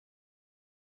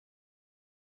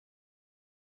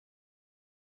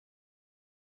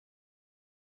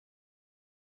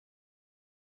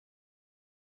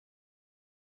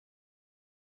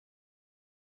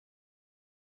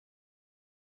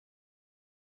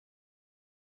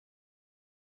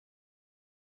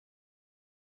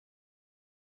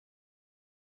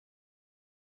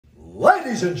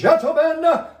Ladies and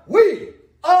gentlemen, we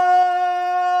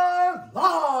are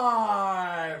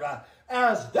live,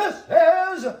 as this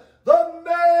is the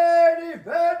main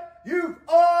event you've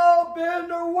all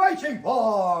been waiting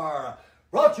for.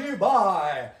 Brought to you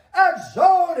by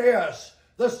Exonius,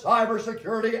 the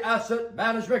cybersecurity asset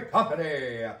management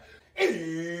company.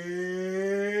 It's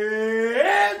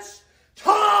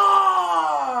time!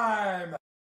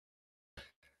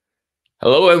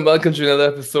 Hello and welcome to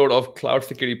another episode of Cloud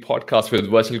Security Podcast with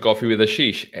Virtual Coffee with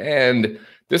Ashish. And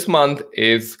this month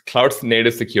is Cloud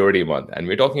Native Security Month. And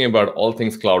we're talking about all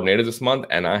things Cloud Native this month.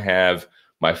 And I have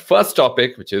my first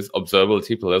topic, which is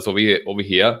observability pillars over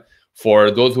here.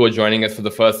 For those who are joining us for the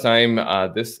first time,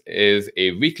 this is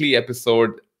a weekly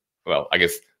episode. Well, I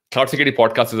guess Cloud Security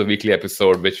Podcast is a weekly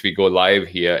episode, which we go live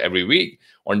here every week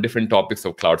on different topics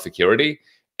of cloud security.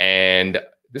 And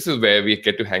this is where we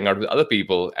get to hang out with other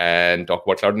people and talk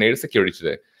about cloud native security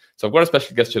today. So I've got a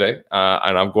special guest today,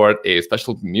 and I've got a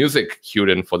special music cued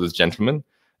in for this gentleman.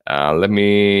 Let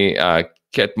me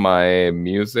get my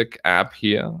music app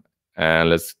here, and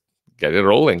let's get it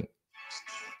rolling.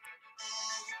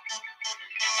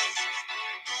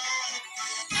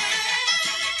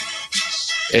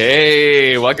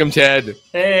 Hey, welcome, Chad.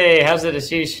 Hey, how's it,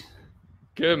 Ashish?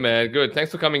 Good, man. Good.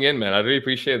 Thanks for coming in, man. I really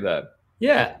appreciate that.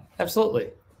 Yeah,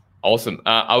 absolutely. Awesome.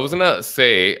 I was gonna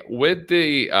say, with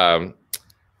the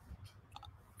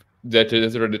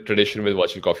tradition with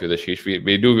Virtual Coffee with Ashish,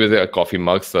 we do with a coffee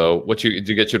mug. So, did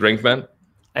you get your drink, man?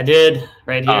 I did,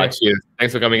 right here. Cheers.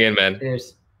 Thanks for coming in, man.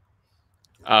 Cheers.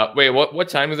 Wait, what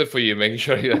time is it for you? Making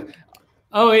sure you.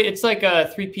 Oh, it's like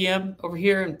 3 p.m. over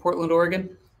here in Portland,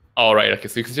 Oregon. All right. Okay,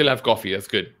 so you can still have coffee. That's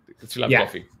good. You can still have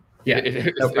coffee. Yeah,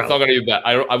 it's not going to be bad.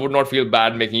 I would not feel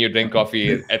bad making you drink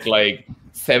coffee at like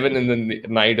 7 in the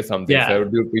night or something. Yeah. So I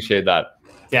do appreciate that.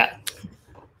 Yeah.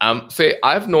 So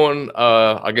I've known,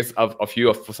 I guess, of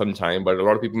you for some time, but a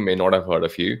lot of people may not have heard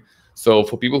of you. So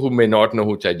for people who may not know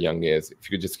who Chad Young is, if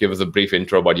you could just give us a brief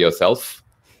intro about yourself.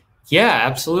 Yeah,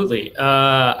 absolutely.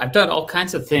 I've done all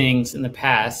kinds of things in the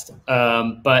past,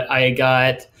 but I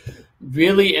got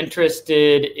really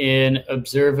interested in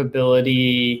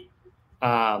observability.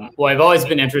 Well, I've always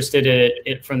been interested in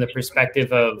it from the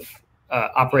perspective of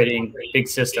operating big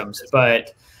systems,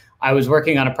 but I was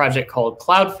working on a project called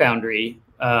Cloud Foundry,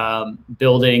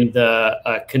 building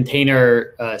the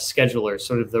container scheduler,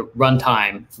 sort of the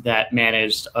runtime that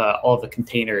managed all the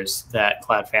containers that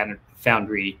Cloud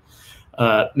Foundry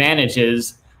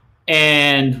manages,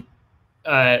 and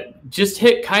just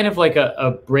hit kind of like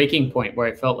a breaking point where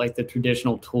I felt like the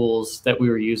traditional tools that we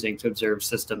were using to observe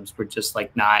systems were just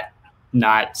like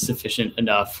not sufficient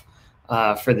enough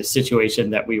for the situation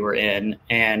that we were in,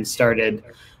 and started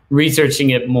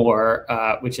researching it more,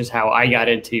 which is how I got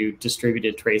into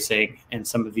distributed tracing and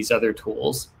some of these other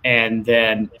tools. And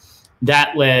then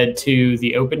that led to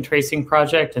the Open Tracing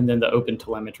project and then the Open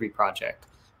Telemetry project.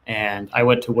 And I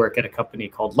went to work at a company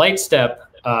called Lightstep,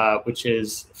 which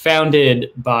is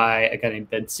founded by a guy named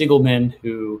Ben Siegelman,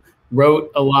 who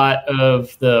wrote a lot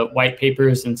of the white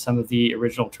papers and some of the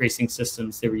original tracing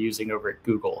systems they were using over at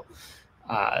Google.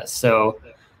 So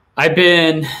I've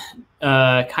been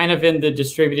kind of in the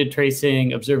distributed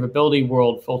tracing observability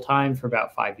world full time for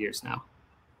about 5 years now.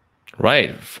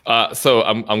 Right. So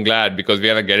I'm glad, because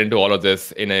we're going to get into all of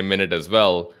this in a minute as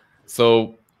well.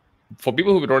 So for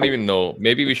people who don't even know,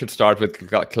 maybe we should start with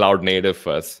cloud native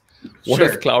first. What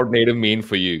does cloud native mean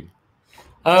for you?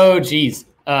 Oh, geez.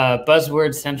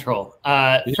 Buzzword central.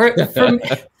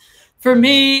 For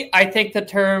me, I think the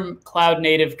term cloud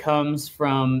native comes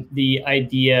from the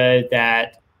idea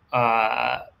that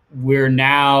we're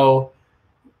now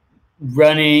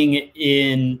running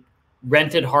in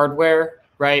rented hardware,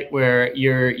 right? Where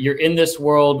you're in this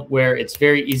world where it's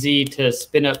very easy to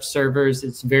spin up servers.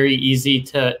 It's very easy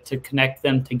to connect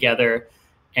them together.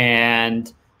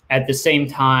 And at the same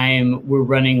time, we're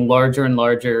running larger and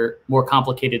larger, more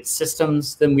complicated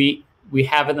systems than we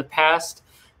have in the past.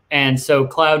 And so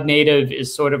cloud native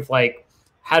is sort of like,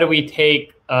 how do we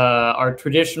take our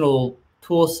traditional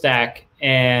tool stack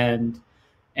and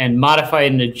modify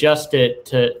it and adjust it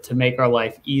to make our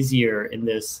life easier in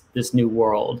this new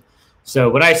world? So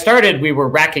when I started, we were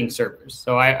racking servers.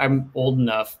 So I'm old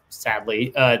enough,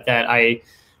 sadly, that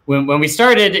when we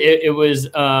started, it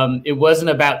wasn't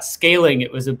about scaling.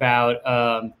 It was about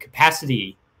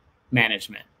capacity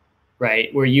management,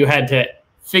 right? Where you had to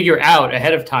figure out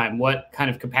ahead of time what kind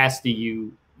of capacity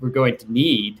you were going to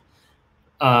need,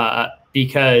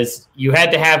 because you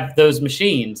had to have those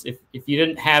machines. If you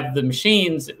didn't have the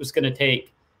machines, it was going to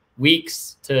take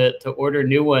weeks to order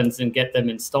new ones and get them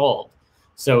installed.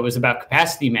 So it was about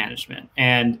capacity management.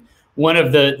 And one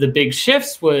of the big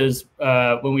shifts was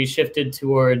when we shifted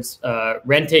towards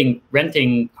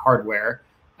renting hardware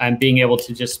and being able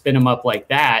to just spin them up like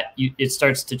that. It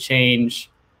starts to change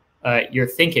your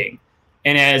thinking.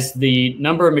 And as the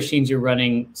number of machines you're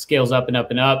running scales up and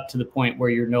up and up to the point where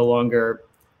you're no longer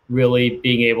really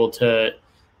being able to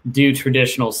do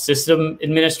traditional system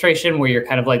administration, where you're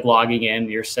kind of like logging in,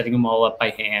 you're setting them all up by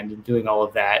hand and doing all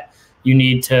of that, you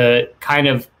need to kind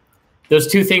of, those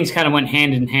two things kind of went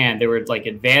hand in hand. There were like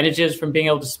advantages from being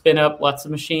able to spin up lots of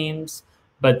machines,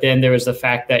 but then there was the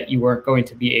fact that you weren't going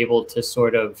to be able to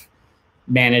sort of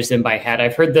manage them by hand.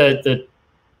 I've heard the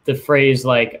phrase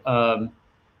like,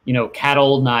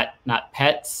 cattle, not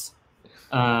pets,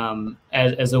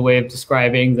 as a way of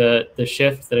describing the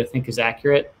shift that I think is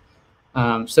accurate.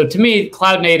 So to me,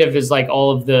 cloud native is like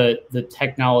all of the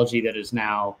technology that is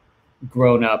now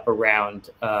grown up around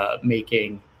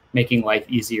making life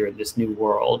easier in this new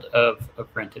world of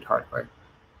rented hardware.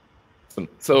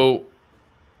 So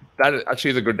that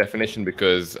actually is a good definition,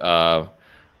 because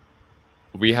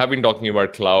we have been talking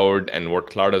about cloud and what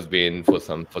cloud has been for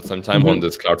some time on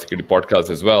this Cloud Security podcast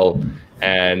as well.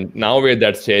 And now we're at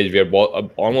that stage, we're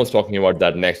almost talking about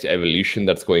that next evolution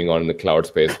that's going on in the cloud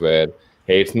space, where,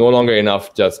 hey, it's no longer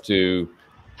enough just to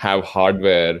have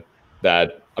hardware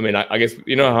that, I mean, I guess,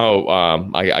 you know how,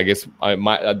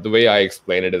 the way I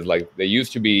explain it is like, there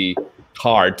used to be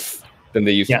carts, then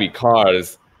there used to be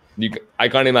cars. I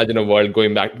can't imagine a world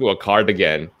going back to a cart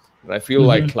again. And I feel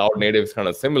like cloud native is kind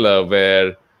of similar,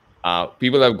 where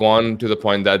people have gone to the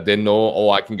point that they know,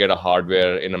 oh, I can get a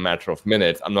hardware in a matter of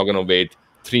minutes. I'm not going to wait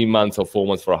 3 months or 4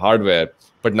 months for a hardware.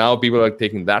 But now people are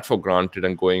taking that for granted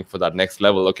and going for that next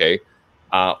level. Okay,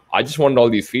 I just want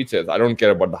all these features. I don't care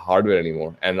about the hardware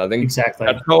anymore. And I think that's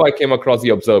how I came across the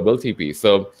observability piece.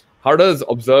 So how does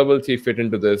observability fit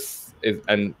into this?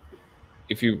 And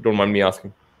if you don't mind me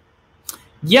asking.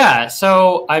 Yeah,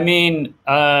 so I mean,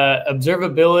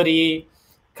 observability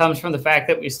comes from the fact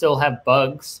that we still have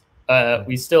bugs.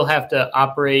 We still have to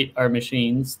operate our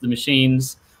machines. The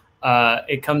machines,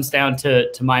 it comes down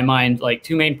to my mind, like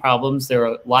two main problems. There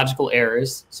are logical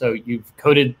errors. So you've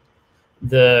coded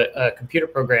the computer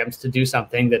programs to do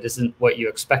something that isn't what you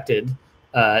expected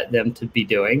them to be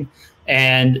doing.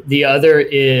 And the other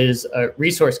is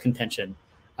resource contention.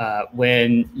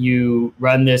 When you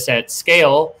run this at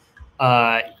scale,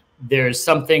 there's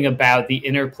something about the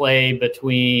interplay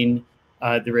between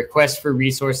the request for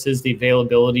resources, the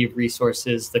availability of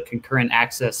resources, the concurrent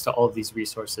access to all of these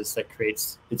resources that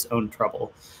creates its own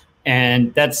trouble.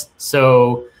 And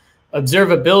so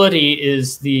observability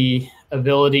is the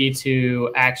ability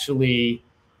to actually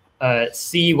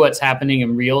see what's happening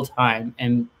in real time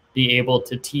and be able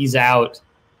to tease out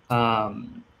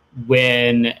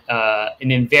when an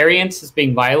invariance is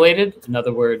being violated. In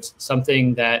other words,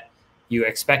 something that you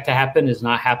expect to happen is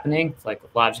not happening, like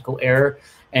a logical error.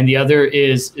 And the other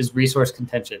is resource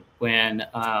contention, when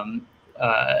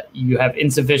you have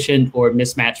insufficient or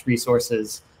mismatched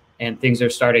resources and things are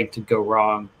starting to go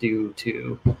wrong due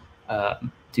to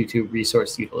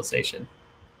resource utilization.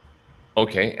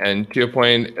 Okay, and to your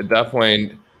point, at that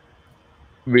point,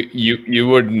 you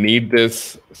would need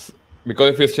this,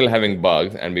 because if you're still having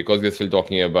bugs and because we're still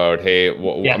talking about, hey,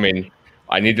 I mean,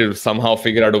 I need to somehow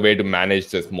figure out a way to manage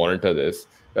this, monitor this.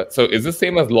 So is this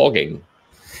same as logging?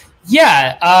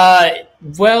 Yeah,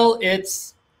 well,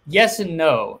 it's yes and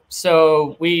no.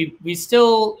 So we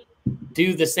still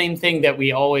do the same thing that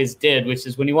we always did, which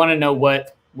is when you want to know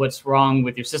what's wrong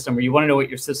with your system, or you want to know what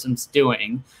your system's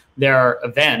doing, there are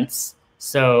events.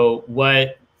 So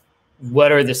what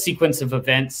are the sequence of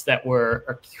events that were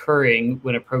occurring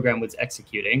when a program was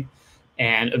executing,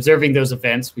 and observing those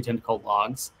events we tend to call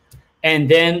logs. And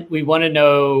then we want to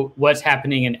know what's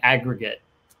happening in aggregate,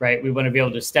 right? We want to be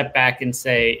able to step back and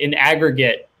say, in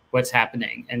aggregate, what's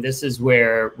happening? And this is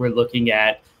where we're looking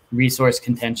at resource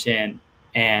contention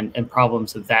and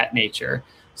problems of that nature.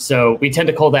 So we tend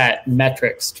to call that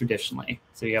metrics traditionally.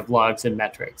 So you have logs and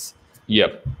metrics.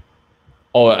 Yep.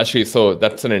 Oh, actually, so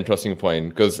that's an interesting point,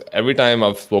 because every time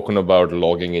I've spoken about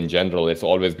logging in general, it's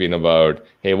always been about,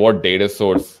 hey, what data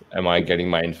source am I getting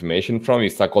my information from? You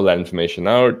suck all that information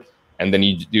out, and then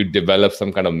you develop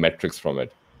some kind of metrics from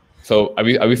it. So are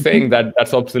we saying that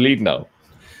that's obsolete now?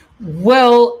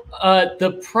 Well,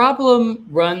 the problem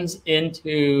you run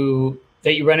into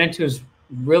is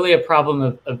really a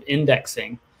problem of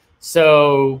indexing.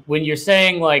 So when you're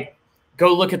saying, like,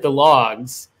 go look at the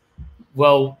logs,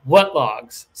 well, what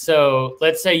logs? So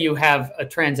let's say you have a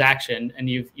transaction and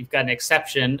you've got an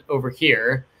exception over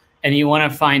here, and you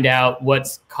want to find out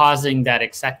what's causing that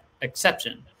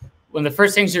exception. one of the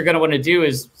first things you're going to want to do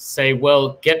is say,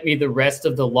 well, get me the rest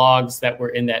of the logs that were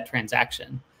in that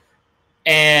transaction.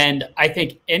 And I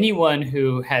think anyone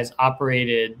who has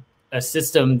operated a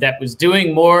system that was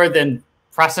doing more than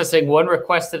processing one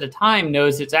request at a time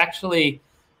knows it's actually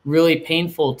really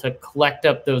painful to collect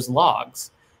up those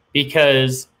logs,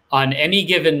 because on any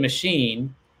given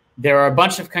machine, there are a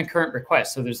bunch of concurrent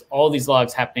requests. So there's all these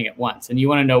logs happening at once. And you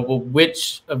want to know, well,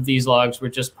 which of these logs were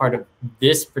just part of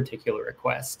this particular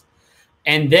request?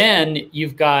 And then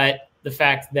you've got the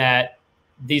fact that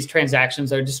these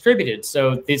transactions are distributed.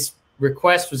 So this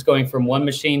request was going from one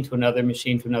machine to another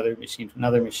machine to another machine to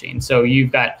another machine. So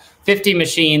you've got 50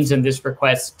 machines and this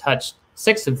request touched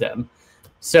 6 of them.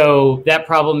 So that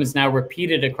problem is now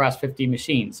repeated across 50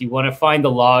 machines. You want to find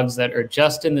the logs that are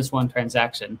just in this one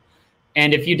transaction.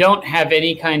 And if you don't have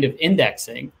any kind of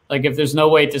indexing, like if there's no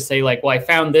way to say like, well, I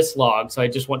found this log, so I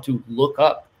just want to look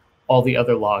up all the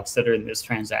other logs that are in this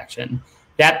transaction,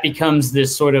 that becomes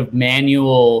this sort of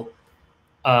manual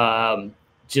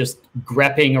just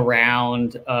grepping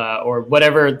around or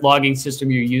whatever logging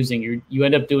system you're using. You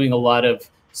end up doing a lot of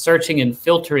searching and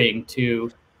filtering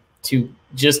to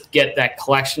just get that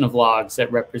collection of logs that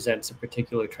represents a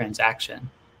particular transaction.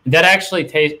 And that actually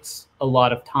takes a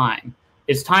lot of time.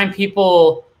 It's time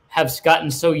people have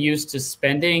gotten so used to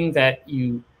spending that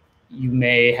you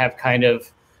may have kind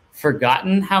of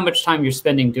forgotten how much time you're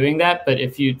spending doing that. But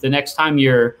if you, the next time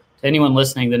you're, to anyone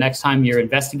listening, the next time you're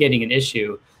investigating an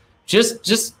issue,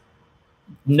 just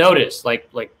notice, like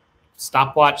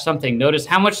stopwatch something, notice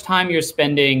how much time you're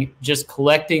spending just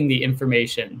collecting the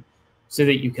information so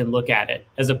that you can look at it,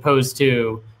 as opposed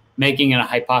to making a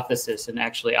hypothesis and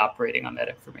actually operating on that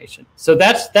information. So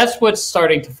that's what's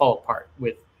starting to fall apart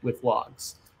with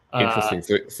logs. Interesting.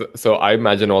 So I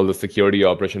imagine all the security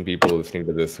operation people listening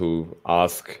to this who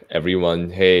ask everyone,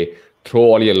 hey, throw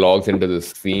all your logs into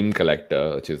this theme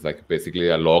collector, which is like basically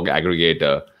a log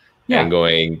aggregator. Yeah. And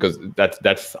going, because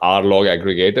that's our log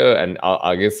aggregator, and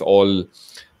I guess all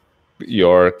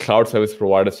your cloud service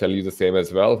providers tell you the same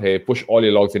as well. Hey, push all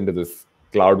your logs into this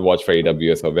CloudWatch for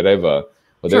AWS or wherever.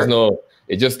 But there's no,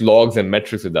 it just logs and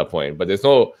metrics at that point. But there's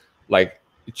no, like,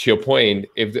 to your point,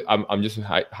 if I'm just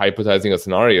hypothesizing a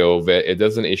scenario where it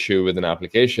does an issue with an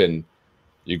application,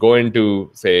 you go into,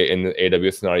 say, in the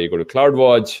AWS scenario, you go to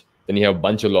CloudWatch, then you have a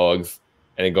bunch of logs,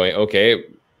 and you're going, okay,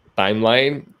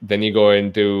 timeline. Then you go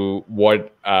into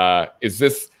what is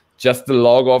this just the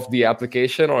log of the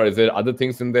application, or is there other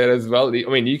things in there as well? I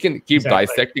mean, you can keep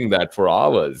dissecting that for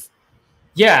hours.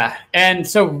 Yeah. And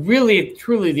so really,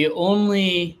 truly, the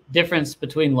only difference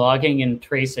between logging and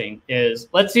tracing is,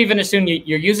 let's even assume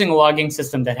you're using a logging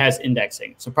system that has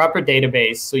indexing. So proper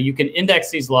database, so you can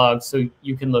index these logs so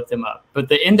you can look them up. But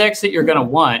the index that you're going to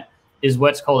want is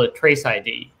what's called a trace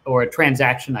ID or a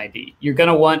transaction ID. You're going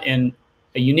to want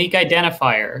a unique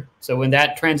identifier. So when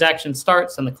that transaction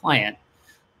starts on the client,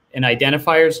 an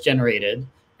identifier is generated,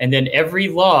 and then every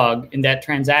log in that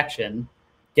transaction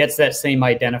gets that same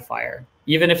identifier.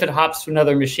 Even if it hops to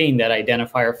another machine, that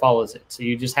identifier follows it. So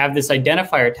you just have this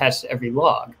identifier attached to every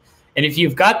log. And if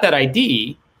you've got that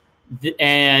ID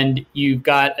and you've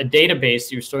got a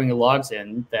database you're storing the logs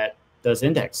in that does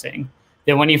indexing,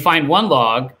 then when you find one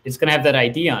log, it's going to have that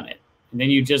ID on it. And then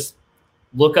you just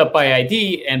look up by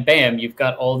ID, and bam, you've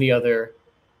got all the other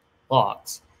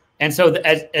logs. And so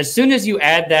as soon as you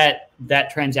add that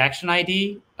transaction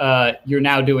ID, you're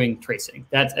now doing tracing.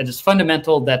 That's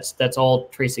fundamental. That's all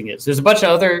tracing is. There's a bunch of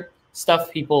other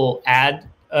stuff people add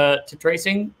to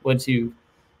tracing once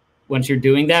you're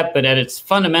doing that, but at its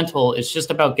fundamental, it's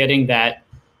just about getting that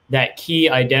key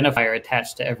identifier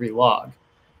attached to every log.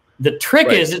 The trick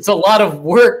is it's a lot of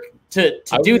work to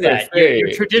do that.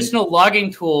 Your traditional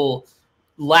logging tool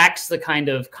lacks the kind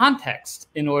of context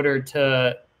in order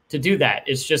to do that.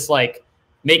 It's just like,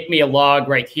 make me a log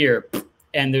right here.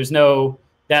 And there's no,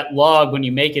 that log, when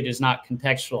you make it, is not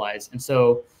contextualized. And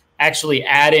so actually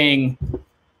adding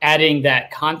that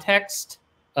context,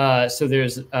 so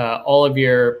there's all of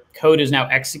your code is now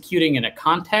executing in a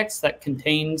context that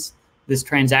contains this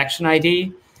transaction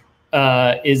ID,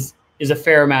 is a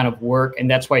fair amount of work.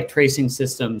 And that's why tracing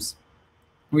systems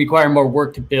require more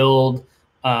work to build.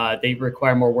 They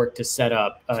require more work to set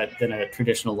up than a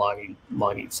traditional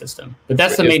logging system. But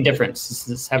that's the main difference,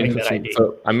 is having that ID.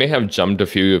 So I may have jumped a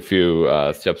few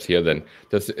steps here then.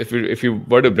 Just if you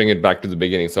were to bring it back to the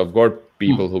beginning. So I've got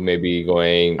people who may be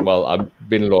going, well, I've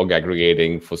been log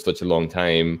aggregating for such a long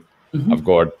time. I've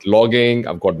got logging,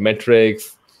 I've got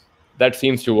metrics. That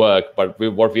seems to work. But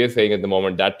what we are saying at the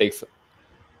moment, that takes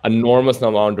enormous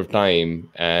amount of time,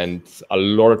 and a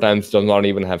lot of times does not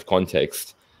even have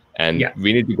context. And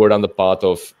we need to go down the path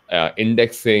of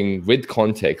indexing with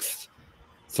context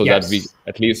so that we,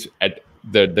 at least at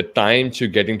the time to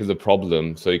getting to the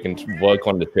problem, so you can work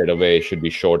on it straight away, should be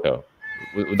shorter.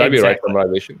 Would that be right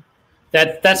summarization?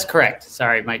 That's correct.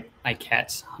 Sorry, my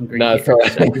cat's hungry. No, here, so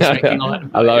I'm just making a lot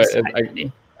of I love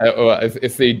it.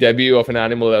 It's the debut of an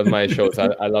animal on my show,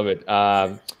 so I love it.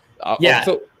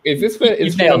 So is this where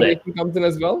instrumentation comes in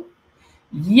as well?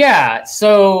 Yeah.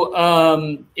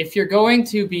 So if you're going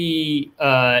to be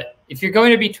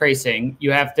tracing,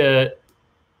 you have to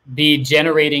be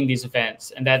generating these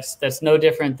events, and that's no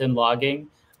different than logging.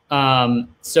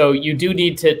 So you do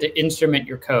need to instrument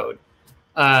your code.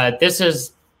 This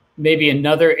is maybe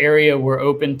another area where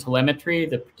Open Telemetry,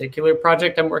 the particular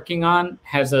project I'm working on,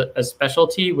 has a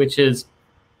specialty, which is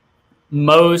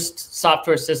most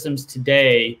software systems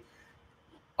today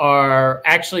are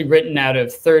actually written out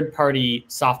of third-party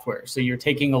software. So you're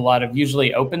taking a lot of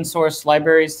usually open source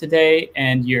libraries today,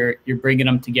 and you're bringing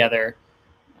them together.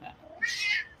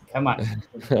 Come on.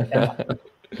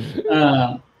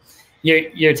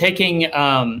 You're taking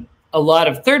a lot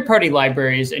of third-party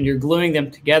libraries and you're gluing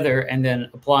them together and then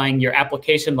applying your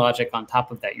application logic on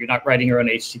top of that. You're not writing your own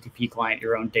HTTP client,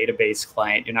 your own database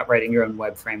client. You're not writing your own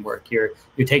web framework. You're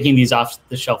taking these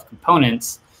off-the-shelf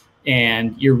components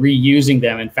and you're reusing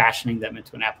them and fashioning them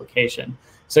into an application.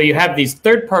 So you have these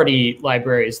third-party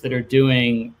libraries that are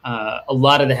doing a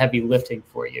lot of the heavy lifting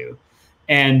for you.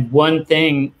 And one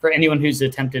thing for anyone who's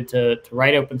attempted to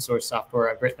write open source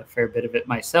software, I've written a fair bit of it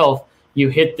myself, you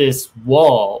hit this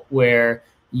wall where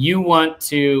you want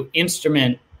to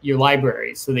instrument your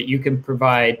library so that you can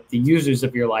provide the users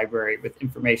of your library with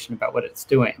information about what it's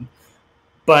doing.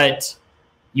 But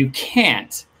you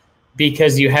can't,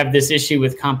 because you have this issue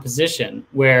with composition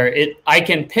where I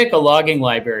can pick a logging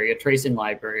library, a tracing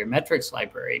library, a metrics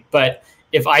library, but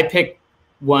if I pick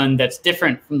one that's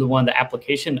different from the one the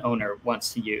application owner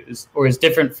wants to use, or is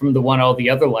different from the one all the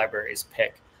other libraries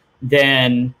pick,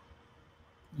 then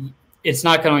it's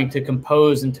not going to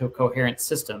compose into a coherent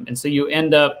system. And so you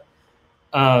end up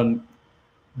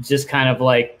just kind of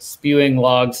like spewing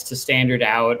logs to standard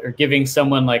out, or giving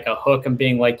someone like a hook and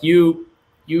being like, you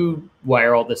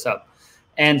wire all this up.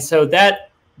 And so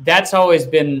that's always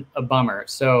been a bummer.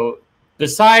 So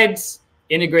besides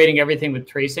integrating everything with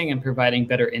tracing and providing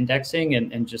better indexing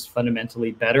and just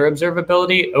fundamentally better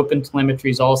observability, Open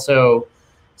Telemetry is also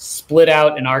split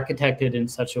out and architected in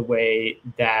such a way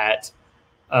that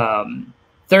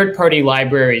third-party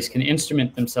libraries can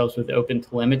instrument themselves with Open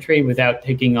Telemetry without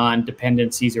taking on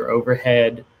dependencies or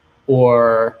overhead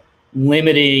or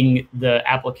limiting the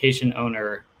application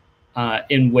owner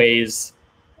in ways.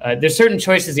 There's certain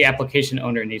choices the application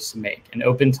owner needs to make, and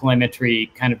Open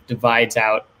Telemetry kind of divides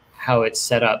out how it's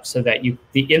set up so that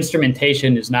the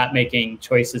instrumentation is not making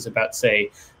choices about, say,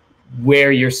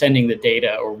 where you're sending the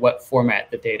data or what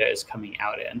format the data is coming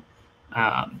out in.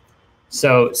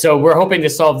 So we're hoping to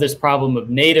solve this problem of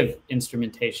native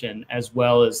instrumentation as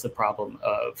well as the problem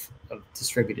of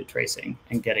distributed tracing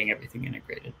and getting everything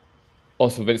integrated.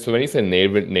 Also, so when you say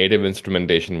native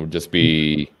instrumentation, would just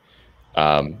be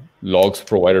logs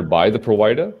provided by the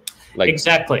provider? Like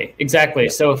Exactly. Yeah.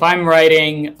 So if I'm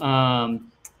writing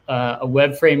a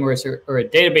web framework or a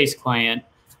database client,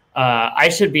 I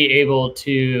should be able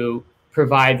to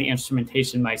provide the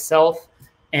instrumentation myself,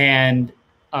 and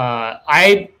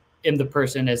I am the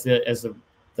person as the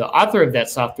author of that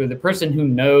software, the person who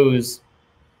knows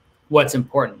what's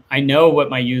important. I know what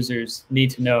my users need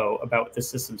to know about what the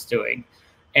system's doing,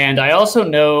 and I also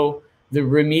know the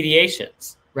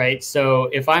remediations. Right. So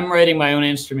if I'm writing my own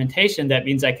instrumentation, that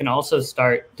means I can also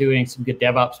start doing some good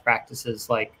DevOps practices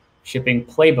like shipping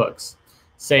playbooks.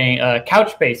 Saying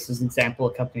Couchbase is an example,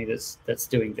 a company that's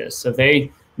doing this. So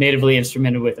they natively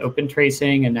instrumented with Open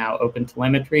Tracing and now Open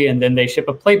Telemetry, and then they ship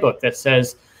a playbook that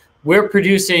says, we're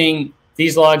producing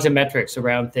these logs and metrics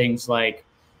around things like,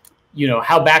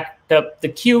 how backed up the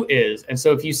queue is. And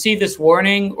so if you see this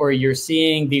warning or you're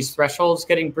seeing these thresholds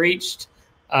getting breached,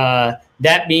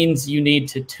 that means you need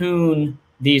to tune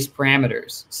these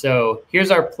parameters. So here's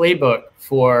our playbook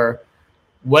for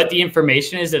what the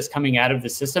information is that's coming out of the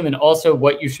system, and also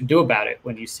what you should do about it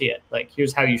when you see it. Like,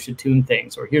 here's how you should tune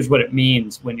things, or here's what it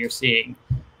means when you're seeing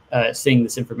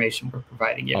this information we're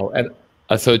providing you. Oh, and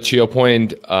so to your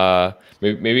point,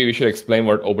 maybe we should explain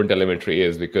what Open Telemetry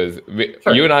is, because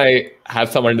Sure. You and I have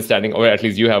some understanding, or at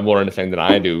least you have more understanding than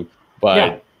I do.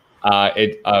 But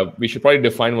we should probably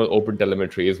define what Open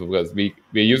Telemetry is, because we're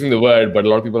using the word, but a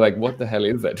lot of people are like, what the hell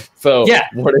is that? So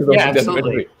what is Open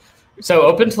Telemetry? So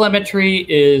Open Telemetry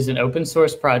is an open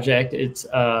source project. It's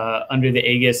under the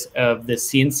aegis of the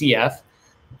CNCF,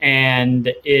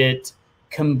 and it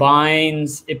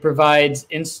provides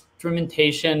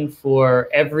instrumentation for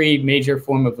every major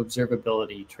form of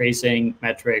observability: tracing,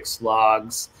 metrics,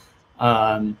 logs,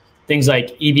 things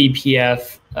like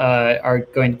eBPF are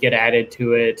going to get added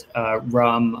to it,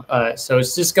 RUM. So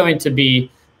it's just going to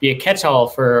be a catch-all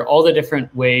for all the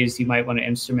different ways you might want to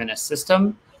instrument a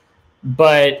system.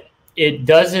 But it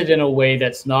does it in a way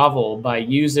that's novel by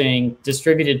using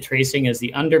distributed tracing as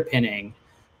the underpinning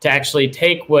to actually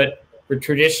take what were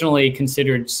traditionally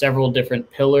considered several different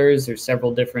pillars or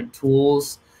several different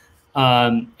tools,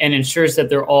 and ensures that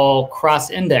they're all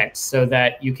cross-indexed so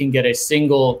that you can get a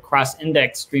single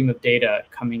cross-indexed stream of data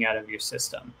coming out of your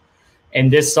system.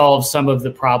 And this solves some of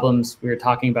the problems we were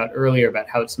talking about earlier about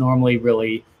how it's normally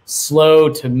really slow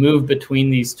to move between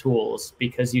these tools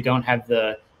because you don't have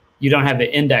the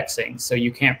indexing. So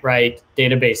you can't write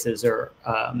databases or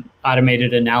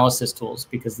automated analysis tools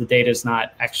because the data is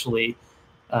not actually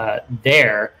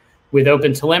there. With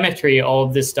Open Telemetry, all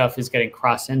of this stuff is getting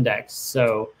cross-indexed.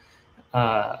 So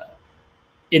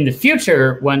in the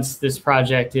future, once this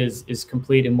project is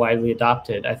complete and widely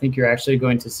adopted, I think you're actually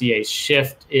going to see a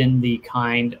shift in the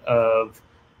kind of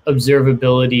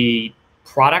observability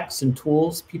products and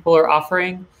tools people are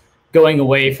offering, going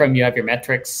away from you have your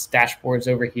metrics dashboards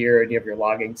over here, and you have your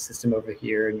logging system over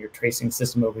here, and your tracing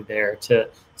system over there, to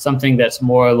something that's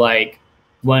more like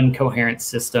one coherent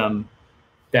system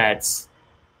that's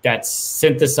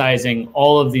synthesizing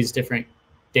all of these different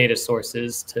data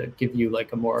sources to give you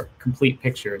like a more complete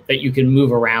picture that you can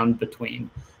move around between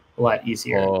a lot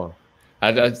easier. Oh,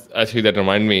 actually, that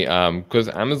reminded me, because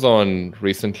Amazon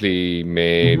recently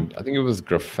made, I think it was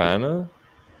Grafana.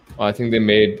 I think they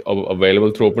made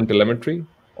available through Open Telemetry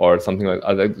or something like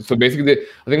that. So basically,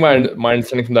 I think my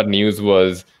understanding from that news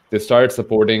was they started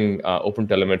supporting Open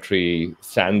Telemetry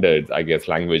standards, I guess,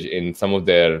 language in some of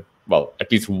their, well, at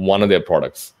least one of their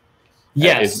products.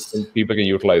 Yes. And people can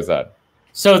utilize that.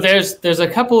 So there's a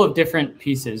couple of different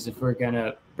pieces if we're going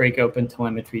to break Open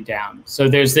Telemetry down. So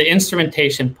there's the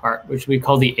instrumentation part, which we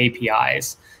call the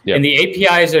APIs. Yep. And the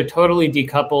APIs are totally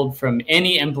decoupled from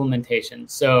any implementation.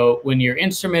 So when you're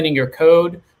instrumenting your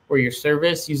code or your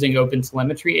service using Open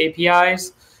Telemetry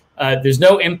APIs, there's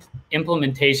no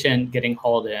implementation getting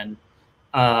hauled in.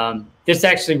 This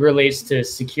actually relates to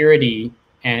security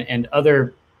and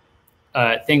other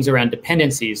things around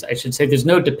dependencies. I should say there's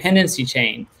no dependency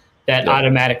chain that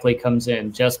automatically comes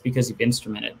in just because you've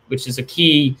instrumented, which is a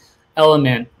key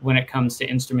element when it comes to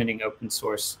instrumenting open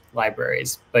source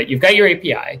libraries. But you've got your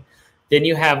API. Then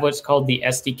you have what's called the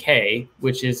SDK,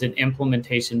 which is an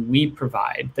implementation we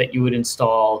provide that you would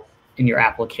install in your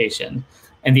application.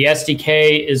 And the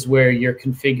SDK is where you're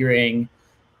configuring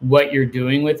what you're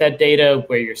doing with that data,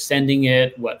 where you're sending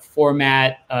it, what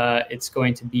format it's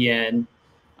going to be in.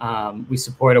 We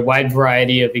support a wide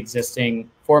variety of existing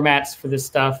formats for this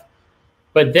stuff.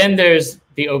 But then there's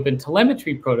the Open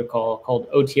Telemetry protocol called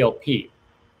OTLP.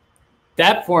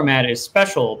 That format is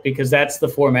special because that's the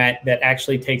format that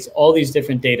actually takes all these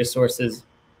different data sources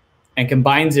and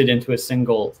combines it into a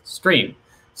single stream.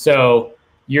 So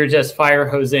you're just fire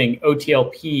hosing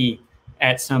OTLP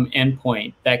at some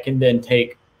endpoint that can then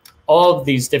take all of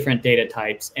these different data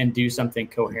types and do something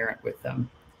coherent with them.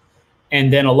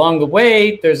 And then along the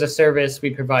way, there's a service we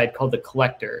provide called the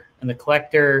collector. And the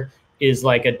collector is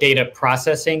like a data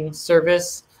processing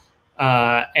service.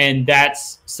 And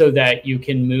that's so that you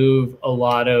can move a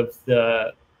lot of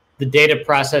the data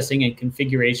processing and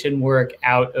configuration work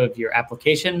out of your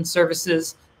application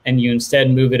services, and you instead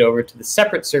move it over to the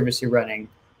separate service you're running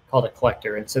called a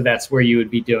collector. And so that's where you would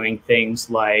be doing things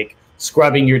like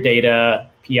scrubbing your data,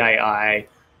 PII,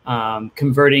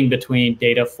 converting between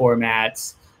data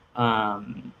formats,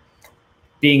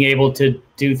 being able to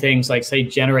do things like, say,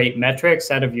 generate metrics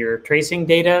out of your tracing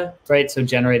data, right? So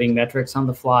generating metrics on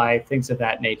the fly, things of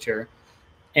that nature.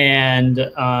 And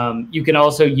you can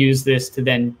also use this to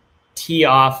then tee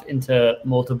off into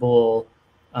multiple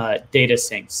data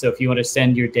syncs. So if you want to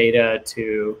send your data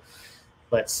to,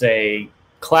 let's say,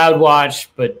 CloudWatch,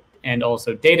 and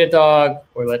also Datadog,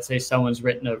 or let's say someone's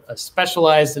written a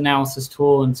specialized analysis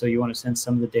tool, and so you want to send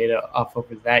some of the data off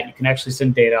over that, you can actually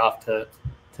send data off to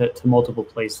multiple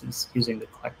places using the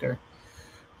collector.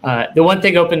 The one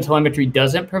thing Open Telemetry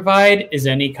doesn't provide is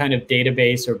any kind of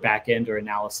database or backend or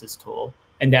analysis tool.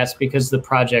 And that's because the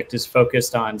project is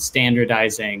focused on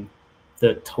standardizing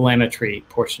the telemetry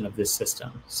portion of this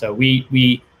system. So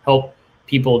we help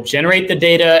people generate the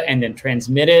data and then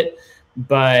transmit it.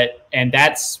 And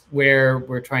that's where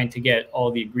we're trying to get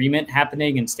all the agreement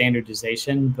happening and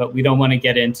standardization, but we don't want to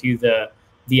get into the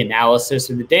analysis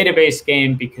or the database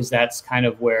game, because that's kind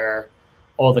of where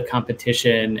all the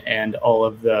competition and all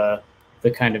of the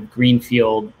the kind of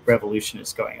greenfield revolution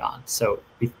is going on. So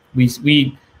the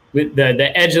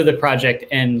edge of the project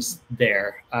ends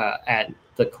there at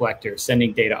the collector,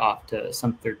 sending data off to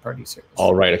some third-party service.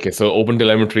 All right. Okay. So Open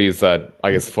Telemetry is that,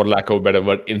 I guess, for lack of a better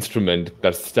word, instrument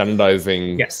that's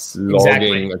standardizing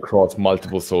logging across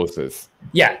multiple sources.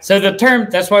 Yeah. So the term,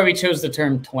 that's why we chose the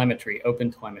term telemetry,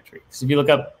 Open Telemetry. Because if you look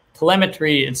up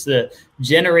telemetry, it's the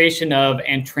generation of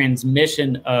and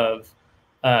transmission of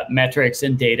metrics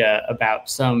and data about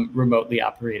some remotely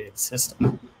operated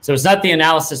system. So it's not the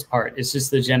analysis part, it's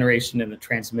just the generation and the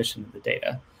transmission of the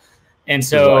data. And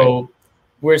so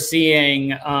we're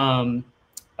seeing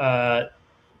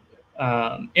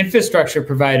infrastructure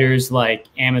providers like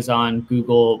Amazon,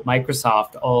 Google,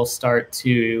 Microsoft all start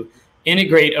to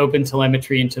integrate Open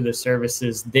Telemetry into the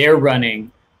services they're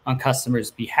running on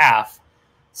customers' behalf,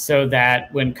 so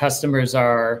that when customers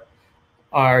are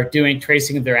doing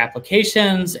tracing of their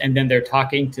applications, and then they're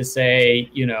talking to,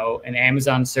 say, an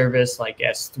Amazon service like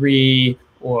S3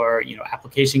 or,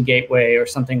 application gateway or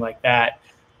something like that,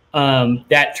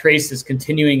 that trace is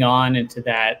continuing on into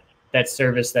that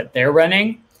service that they're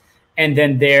running. And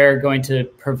then they're going to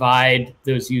provide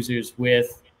those users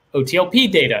with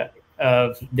OTLP data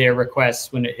of their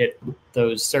requests when it hit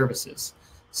those services.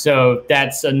 So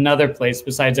that's another place.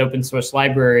 Besides open source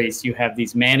libraries, you have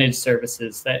these managed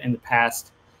services that in the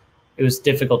past it was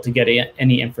difficult to get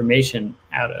any information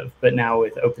out of. But now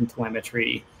with Open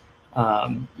Telemetry,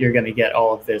 you're going to get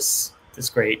all of this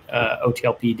great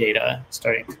OTLP data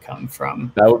starting to come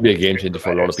from. That would be a game changer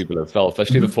for a lot of people as well,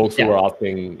 especially the folks who were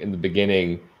asking in the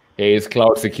beginning, hey, is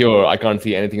cloud secure? I can't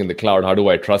see anything in the cloud. How do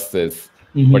I trust this?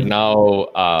 But now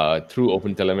through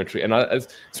Open Telemetry, and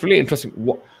it's really interesting.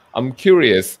 I'm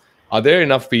curious, are there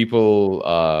enough people,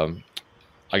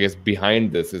 I guess,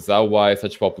 behind this? Is that why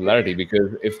such popularity?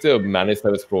 Because if the managed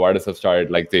service providers have started,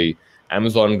 like the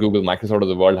Amazon, Google, Microsoft of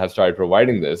the world have started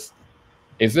providing this,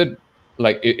 is it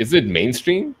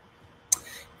mainstream?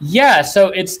 Yeah, so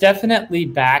it's definitely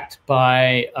backed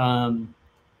by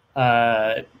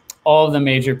all of the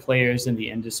major players in the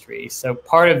industry. So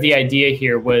part of the idea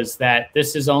here was that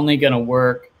this is only going to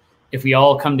work if we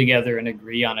all come together and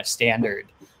agree on a standard.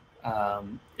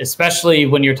 Especially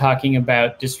when you're talking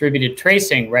about distributed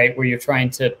tracing, right, where you're trying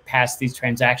to pass these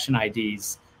transaction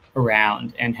IDs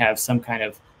around and have some kind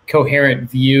of coherent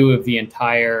view of the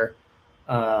entire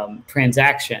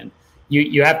transaction.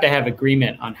 You have to have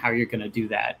agreement on how you're going to do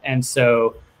that. And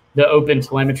so the Open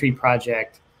Telemetry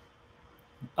project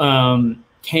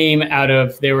came out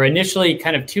of, there were initially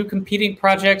kind of two competing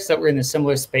projects that were in a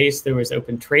similar space. There was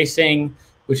Open Tracing,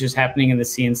 which is happening in the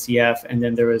CNCF. And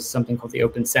then there was something called the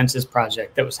Open Census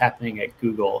project that was happening at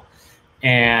Google.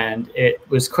 And it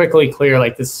was quickly clear,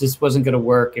 like, this just wasn't going to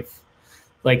work. If,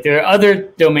 like, there are other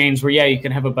domains where, yeah, you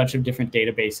can have a bunch of different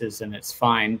databases and it's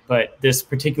fine. But this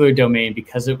particular domain,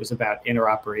 because it was about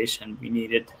interoperation, we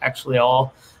needed to actually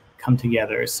all come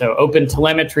together. So Open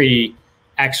Telemetry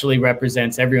actually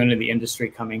represents everyone in the industry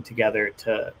coming together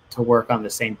to work on the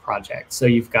same project. So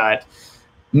you've got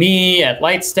me at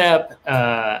Lightstep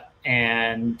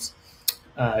and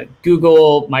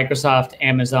Google, Microsoft,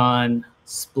 Amazon,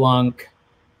 Splunk,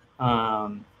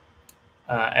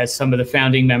 as some of the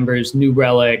founding members, New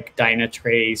Relic,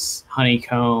 Dynatrace,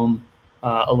 Honeycomb,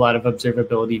 a lot of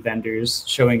observability vendors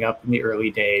showing up in the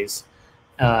early days.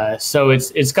 So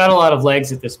it's got a lot of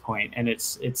legs at this point, and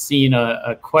it's seen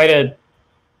quite a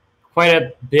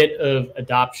bit of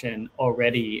adoption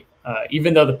already.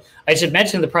 Even though I should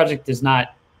mention the project is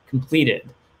not completed.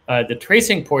 The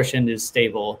tracing portion is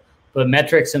stable, but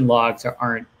metrics and logs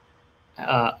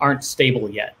aren't stable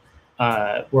yet.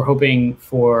 We're hoping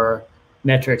for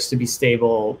metrics to be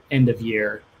stable end of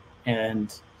year.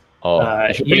 And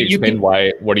you should really explain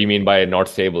why. What do you mean by not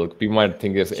stable? People might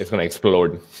think it's going to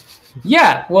explode.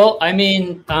 Yeah, well, I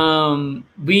mean,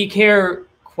 we care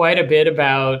quite a bit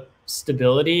about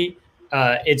stability.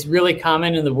 It's really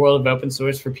common in the world of open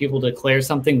source for people to declare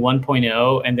something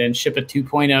 1.0 and then ship a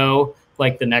 2.0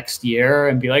 like the next year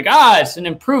and be like, it's an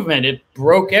improvement. It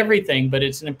broke everything, but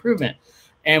it's an improvement.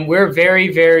 And we're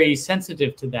very, very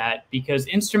sensitive to that because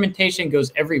instrumentation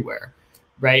goes everywhere,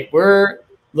 right? We're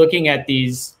looking at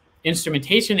these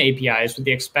instrumentation APIs with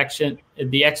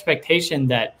the expectation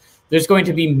that there's going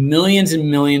to be millions and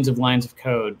millions of lines of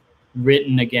code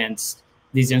written against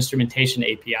these instrumentation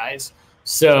APIs.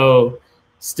 So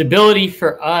stability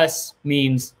for us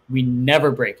means we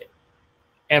never break it,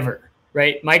 ever,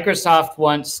 right? Microsoft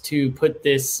wants to put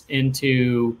this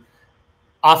into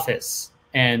Office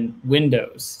and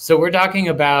Windows. So we're talking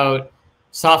about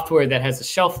software that has a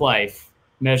shelf life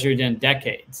measured in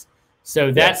decades.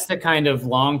 So that's the kind of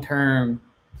long-term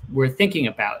we're thinking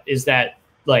about is that,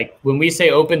 like, when we say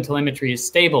Open Telemetry is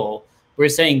stable, we're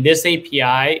saying this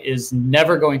API is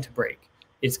never going to break.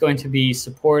 It's going to be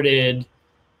supported,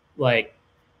 like,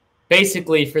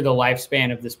 basically for the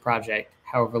lifespan of this project,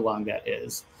 however long that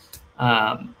is.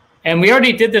 And we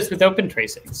already did this with open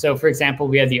tracing. So for example,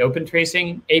 we had the open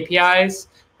tracing APIs.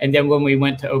 And then when we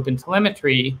went to Open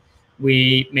Telemetry,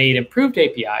 we made improved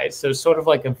APIs. So sort of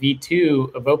like a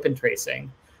V2 of open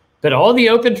tracing. But all the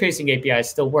open tracing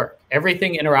APIs still work.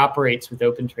 Everything interoperates with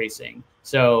open tracing.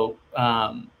 So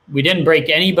we didn't break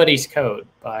anybody's code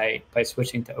by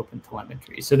switching to Open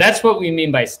Telemetry. So that's what we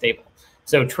mean by stable.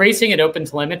 So tracing at Open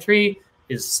Telemetry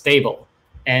is stable,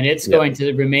 and it's going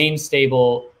to remain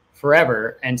stable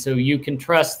forever. And so you can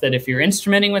trust that if you're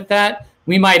instrumenting with that,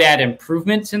 we might add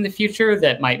improvements in the future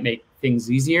that might make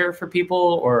things easier for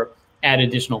people or add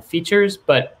additional features,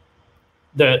 but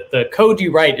the code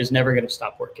you write is never going to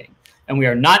stop working. And we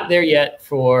are not there yet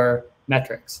for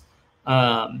metrics.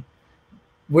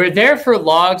 We're there for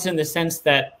logs in the sense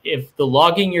that if the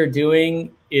logging you're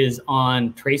doing is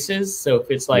on traces, so if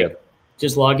it's like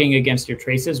just logging against your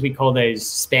traces, we call those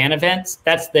span events.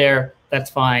 That's there. That's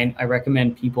fine. I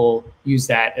recommend people use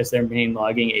that as their main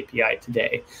logging API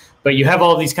today. But you have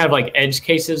all these kind of like edge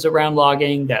cases around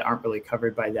logging that aren't really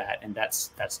covered by that, and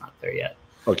that's not there yet.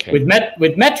 Okay.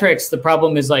 With metrics, the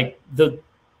problem is like the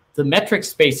metric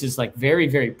space is like very,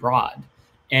 very broad,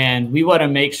 and we want to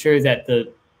make sure that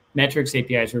the metrics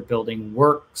APIs we're building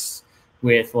works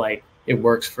with, like, it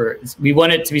works for. We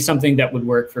want it to be something that would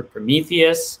work for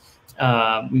Prometheus.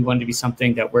 We want it to be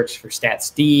something that works for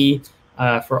StatsD,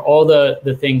 for all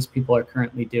the things people are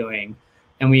currently doing.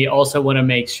 And we also want to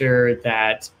make sure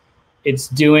that it's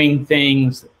doing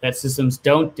things that systems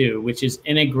don't do, which is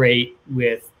integrate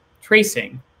with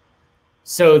tracing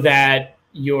so that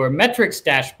your metrics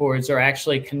dashboards are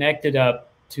actually connected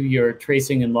up to your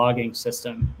tracing and logging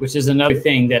system, which is another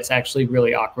thing that's actually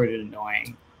really awkward and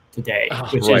annoying today,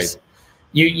 which is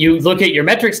you look at your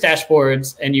metrics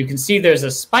dashboards and you can see there's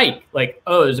a spike, like,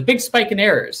 oh, there's a big spike in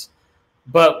errors.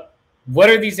 But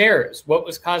what are these errors? What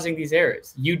was causing these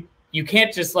errors? You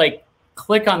can't just like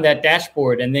click on that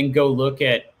dashboard and then go look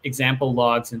at example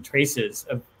logs and traces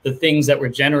of the things that were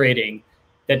generating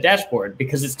that dashboard,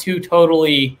 because it's two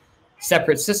totally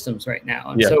separate systems right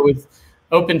now. And so with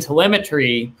Open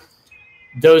Telemetry,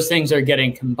 those things are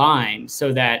getting combined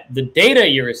so that the data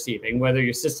you're receiving, whether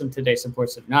your system today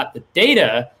supports it or not, the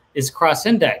data is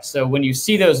cross-indexed. So when you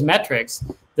see those metrics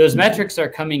are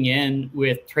coming in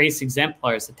with trace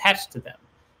exemplars attached to them,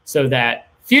 so that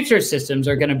future systems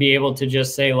are going to be able to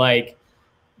just say, like,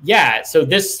 yeah, so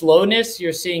this slowness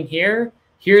you're seeing here,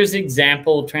 here's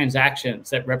example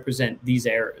transactions that represent these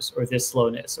errors or this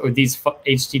slowness or these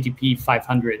HTTP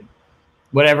 500,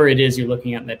 whatever it is you're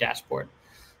looking at in the dashboard.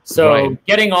 So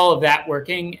getting all of that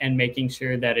working and making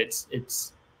sure that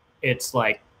it's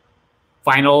like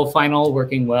final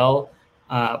working well.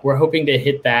 We're hoping to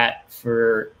hit that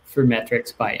for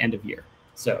metrics by end of year.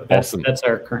 So that's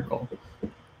our current goal.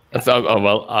 That's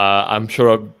I'm sure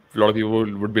a lot of people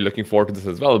would be looking forward to this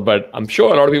as well. But I'm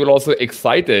sure a lot of people are also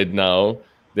excited now.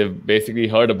 They've basically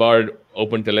heard about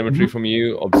Open Telemetry from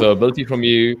you, observability from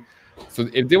you. So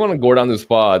if they want to go down this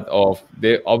path of,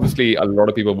 obviously a lot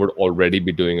of people would already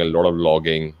be doing a lot of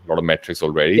logging, a lot of metrics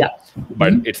already,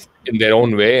 but it's in their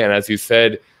own way. And as you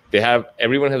said,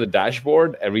 everyone has a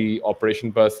dashboard. Every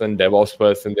operation person, DevOps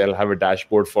person, they'll have a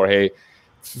dashboard for, hey,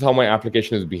 this is how my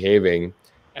application is behaving.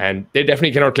 And they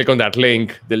definitely cannot click on that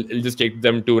link. It'll just take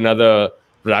them to another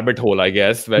rabbit hole, I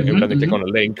guess, where every time they click on a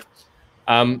link.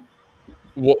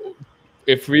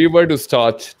 If we were to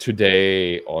start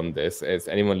today on this, as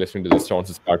anyone listening to this wants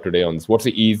to start today on this, what's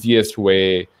the easiest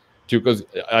way to, because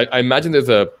I imagine there's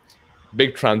a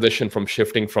big transition from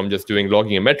shifting from just doing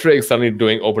logging and metrics, suddenly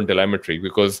doing Open Telemetry,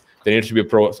 because there needs to be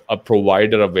a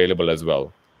provider available as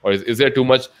well. Or is there too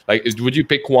much, like, would you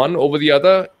pick one over the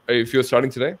other if you're starting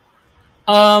today?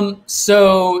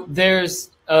 So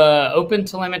there's Open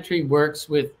Telemetry works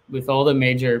with all the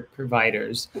major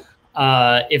providers.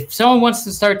 If someone wants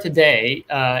to start today,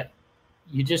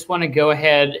 you just want to go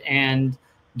ahead and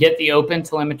get the Open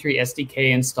Telemetry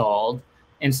SDK installed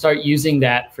and start using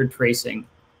that for tracing.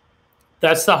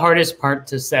 That's the hardest part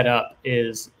to set up,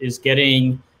 is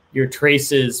getting your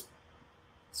traces,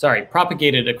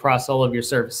 propagated across all of your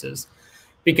services.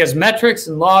 Because metrics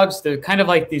and logs, they're kind of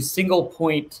like these single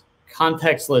point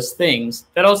contextless things.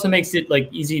 That also makes it like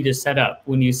easy to set up.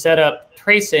 When you set up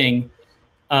tracing,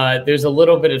 there's a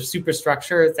little bit of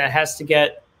superstructure that has to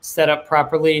get set up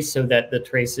properly so that the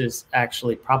traces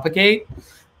actually propagate.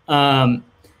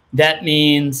 That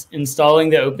means installing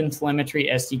the Open Telemetry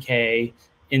SDK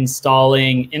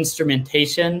installing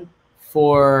instrumentation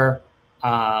for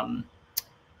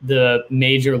the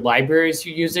major libraries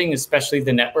you're using, especially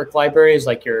the network libraries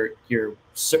like your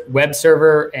web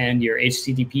server and your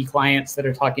HTTP clients that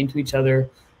are talking to each other.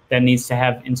 That needs to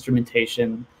have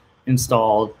instrumentation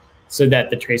installed so that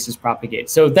the traces propagate.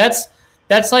 So that's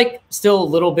like still a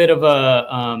little bit of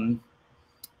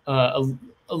a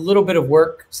little bit of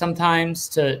work sometimes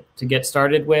to get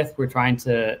started with. We're trying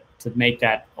to make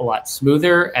that a lot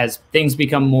smoother. As things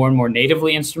become more and more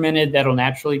natively instrumented, that'll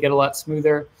naturally get a lot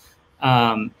smoother.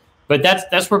 But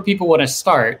that's where people want to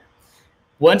start.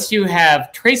 Once you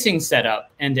have tracing set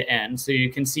up end to end, so you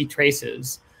can see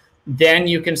traces, then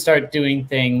you can start doing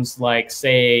things like,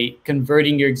 say,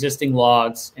 converting your existing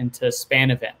logs into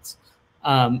span events.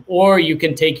 Or you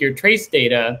can take your trace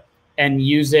data and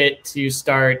use it to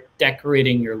start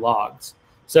decorating your logs.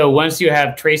 So once you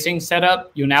have tracing set up,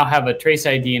 you now have a trace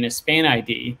ID and a span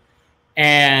ID.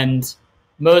 And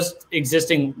most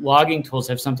existing logging tools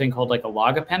have something called like a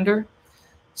log appender.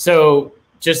 So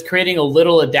just creating a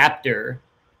little adapter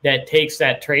that takes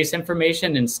that trace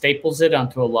information and staples it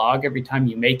onto a log every time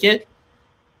you make it,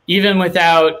 even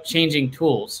without changing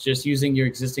tools, just using your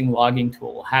existing logging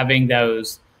tool, having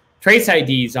those trace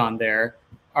IDs on there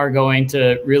are going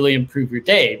to really improve your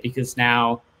day, because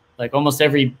now like almost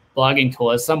every logging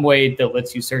tool has some way that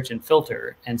lets you search and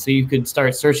filter. And so you could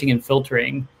start searching and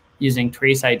filtering using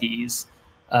trace IDs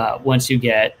once you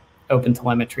get Open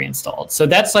Telemetry installed. So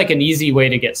that's like an easy way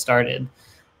to get started.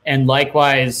 And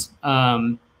likewise,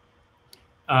 the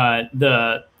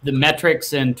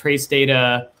metrics and trace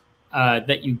data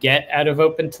that you get out of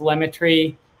Open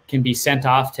Telemetry can be sent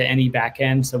off to any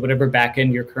backend. So whatever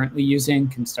backend you're currently using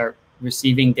can start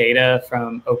receiving data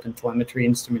from Open Telemetry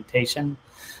instrumentation.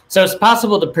 So it's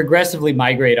possible to progressively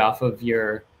migrate off of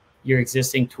your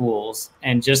existing tools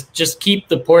and just keep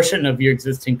the portion of your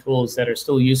existing tools that are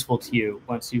still useful to you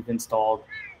once you've installed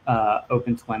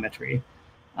Open Telemetry.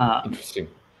 Interesting.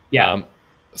 Yeah.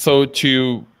 So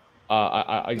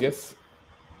I guess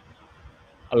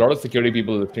a lot of security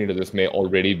people listening to this may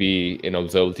already be in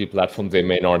observability platforms. They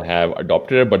may not have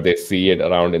adopted it, but they see it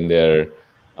around in their,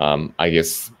 I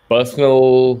guess,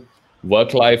 personal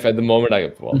work life at the moment.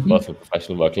 Personal,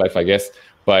 professional work life, I guess.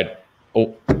 But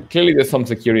clearly there's some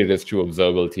security risk to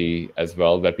observability as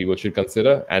well that people should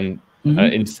consider. And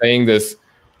in saying this,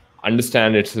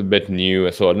 understand it's a bit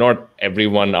new. So not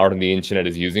everyone out on the internet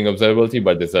is using observability,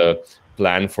 but there's a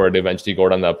plan for it to eventually go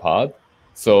down that path.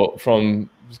 So from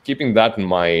keeping that in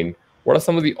mind, what are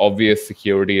some of the obvious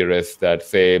security risks that,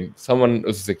 say, someone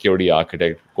who's a security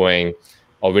architect going,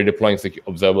 or we're deploying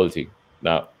observability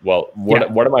now? Well, what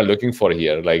am I looking for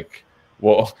here? Like,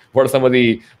 what are some of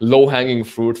the low-hanging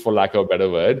fruit, for lack of a better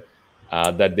word,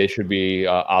 that they should be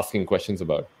asking questions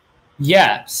about?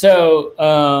 Yeah, so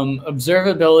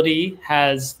observability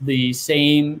has the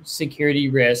same security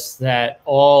risks that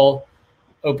all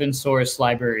open source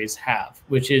libraries have,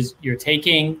 which is you're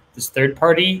taking this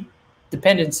third-party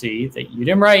dependency that you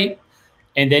didn't write,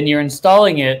 and then you're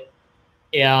installing it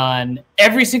on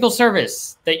every single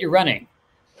service that you're running.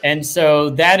 And so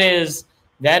that is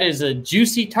a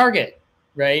juicy target,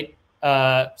 right?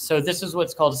 So this is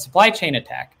what's called a supply chain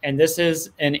attack. And this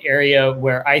is an area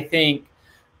where I think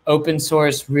open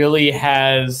source really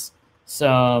has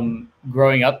some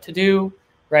growing up to do,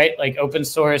 right? Like open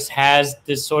source has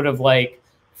this sort of like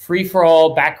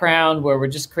free-for-all background where we're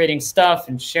just creating stuff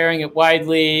and sharing it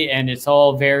widely, and it's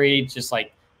all very just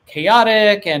like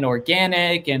chaotic and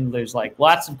organic, and there's like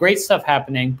lots of great stuff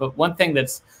happening. But one thing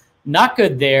that's not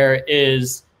good there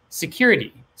is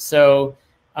security. So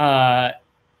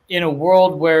in a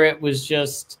world where it was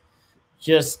just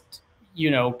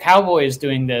cowboys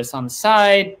doing this on the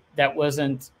side, that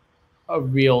wasn't a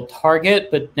real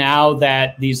target. But now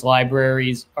that these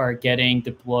libraries are getting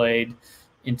deployed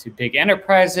into big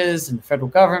enterprises and the federal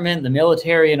government, the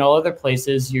military, and all other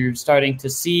places, you're starting to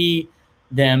see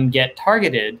them get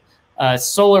targeted.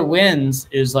 SolarWinds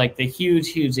is like the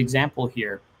huge example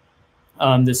here.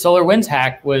 The SolarWinds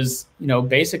hack was,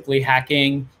 basically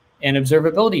hacking an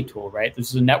observability tool, right? This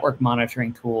is a network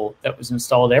monitoring tool that was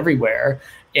installed everywhere,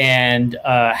 and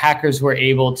hackers were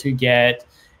able to get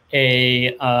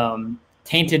a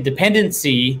tainted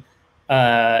dependency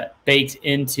baked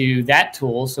into that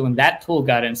tool. So when that tool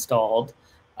got installed,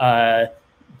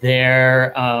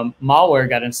 their malware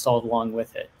got installed along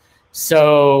with it.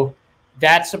 So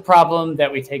that's a problem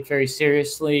that we take very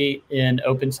seriously in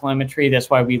Open Telemetry. That's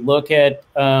why we look at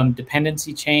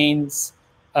dependency chains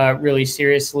really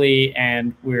seriously,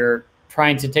 and we're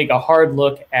trying to take a hard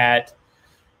look at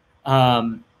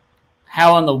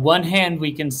how on the one hand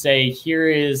we can say, here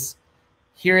is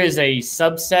here is a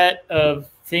subset of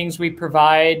things we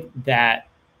provide that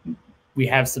we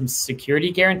have some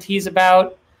security guarantees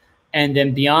about. And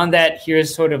then beyond that,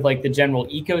 here's sort of like the general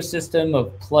ecosystem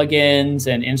of plugins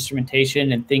and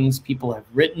instrumentation and things people have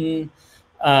written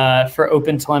for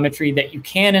Open Telemetry that you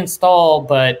can install,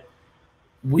 but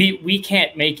we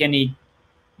can't make any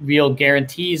real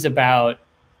guarantees about,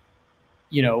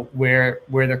 you know, where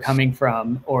they're coming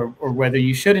from or whether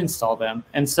you should install them.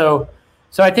 And so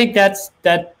I think that's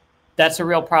a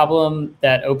real problem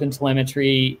that Open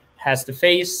Telemetry has to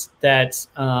face. That's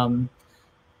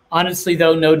honestly,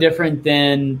 though, no different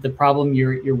than the problem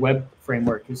your web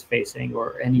framework is facing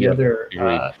or any other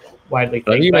widely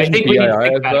thing. You but I mentioned think we need to PII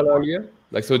think as about well it. earlier.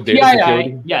 Like, so data PII,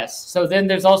 security. yes. So then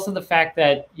there's also the fact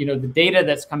that, you know, the data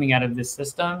that's coming out of this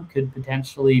system could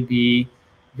potentially be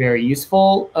very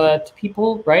useful to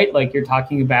people, right? Like you're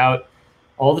talking about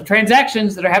all the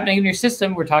transactions that are happening in your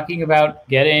system. We're talking about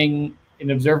getting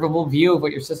an observable view of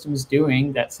what your system is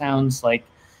doing. That sounds like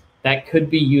that could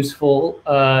be useful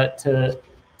to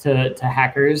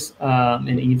hackers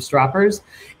and eavesdroppers.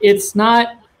 It's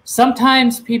not.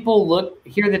 Sometimes people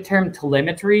hear the term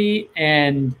telemetry,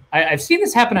 and I've seen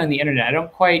this happen on the internet. I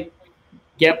don't quite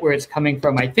get where it's coming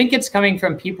from. I think it's coming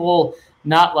from people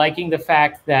not liking the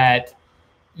fact that,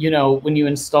 you know, when you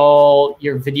install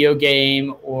your video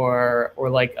game or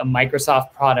like a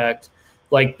Microsoft product,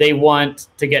 like they want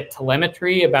to get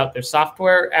telemetry about their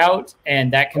software out,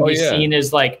 and that can be seen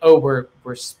as like, oh,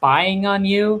 we're spying on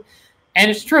you. And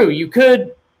it's true. You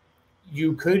could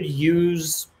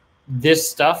use this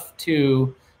stuff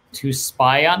to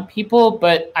spy on people,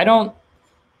 but I don't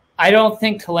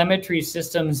think telemetry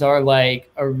systems are like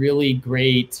a really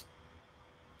great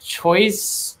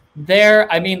choice there.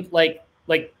 I mean, like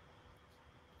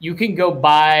you can go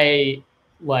buy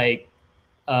like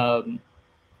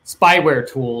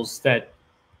spyware tools that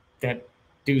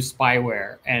do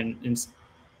spyware and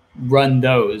run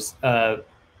those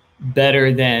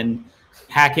better than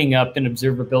hacking up an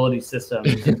observability system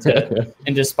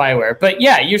into spyware. But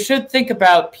yeah, you should think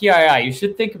about PII. You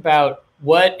should think about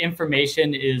what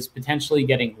information is potentially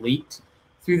getting leaked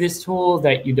through this tool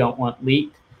that you don't want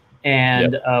leaked,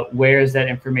 and where is that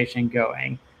information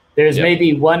going? There's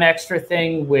maybe one extra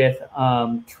thing with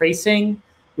tracing,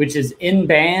 which is in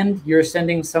band. You're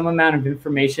sending some amount of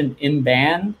information in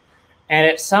band, and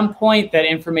at some point that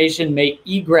information may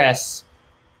egress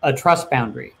a trust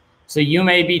boundary. So you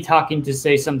may be talking to,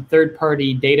 say, some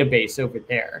third-party database over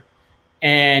there,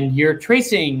 and you're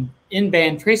tracing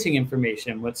in-band tracing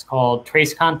information, what's called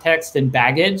trace context and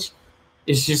baggage,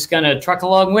 is just going to truck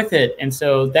along with it. And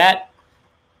so that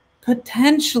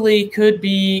potentially could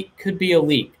be a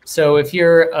leak. So if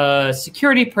you're a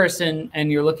security person and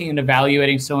you're looking at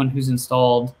evaluating someone who's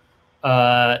installed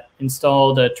a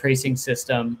tracing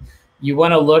system, you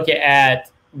want to look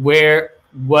at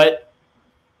what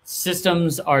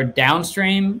systems are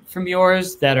downstream from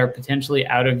yours that are potentially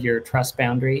out of your trust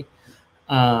boundary.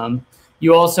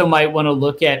 You also might want to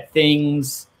look at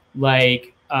things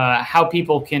like how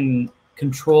people can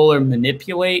control or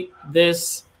manipulate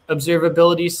this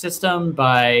observability system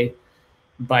by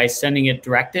sending it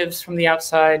directives from the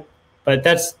outside. But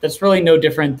that's really no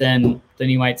different than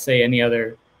you might say any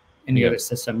other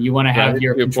system. You want to have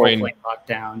your control plane locked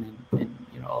down and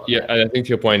all of that. And I think to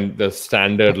your point, the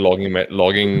standard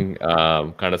logging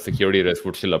kind of security risk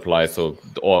would still apply. So,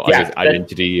 or I guess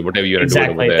identity, whatever you're doing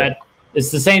over there. That it's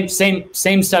the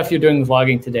same stuff you're doing with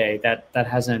logging today. That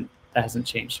hasn't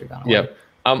changed or gone away.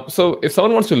 So if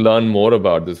someone wants to learn more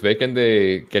about this, where can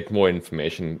they get more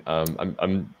information?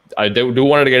 I do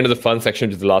want to get into the fun section,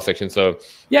 which is the last section. So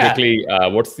quickly,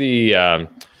 what's the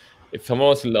if someone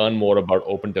wants to learn more about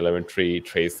Open Telemetry,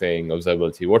 tracing,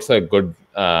 observability, what's a good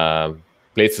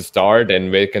place to start, and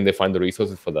where can they find the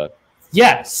resources for that?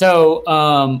 Yeah, so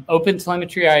Open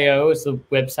Telemetry IO is the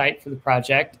website for the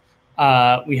project.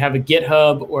 We have a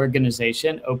GitHub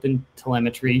organization, Open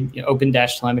Telemetry,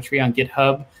 Open-Telemetry on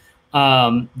GitHub.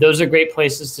 Those are great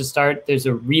places to start. There's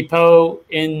a repo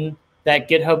in that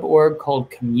GitHub org called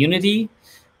Community.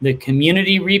 The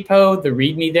community repo, the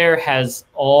README there, has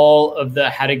all of the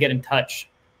how to get in touch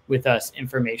with us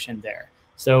information there.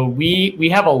 So we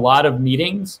have a lot of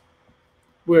meetings.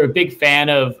 We're a big fan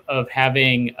of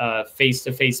having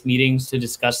face-to-face meetings to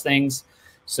discuss things.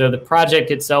 So the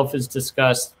project itself is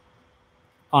discussed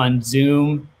on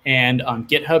Zoom and on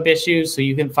GitHub issues. So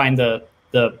you can find the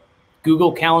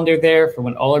Google Calendar there for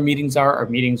when all our meetings are. Our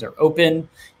meetings are open.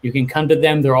 You can come to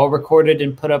them. They're all recorded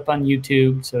and put up on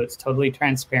YouTube, so it's totally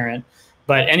transparent.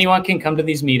 But anyone can come to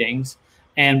these meetings.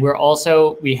 And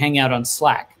we hang out on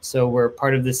Slack. So we're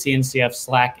part of the CNCF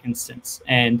Slack instance.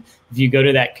 And if you go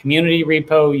to that community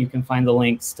repo, you can find the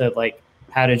links to like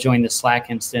how to join the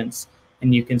Slack instance,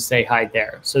 and you can say hi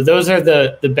there. So those are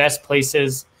the best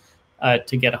places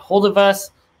to get a hold of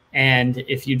us. And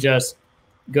if you just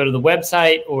go to the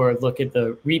website or look at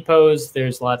the repos,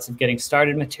 there's lots of getting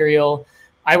started material.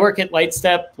 I work at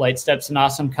Lightstep. Lightstep's an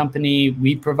awesome company.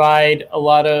 We provide a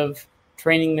lot of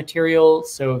training material.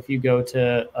 So if you go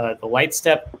to the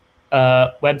Lightstep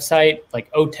website,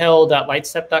 like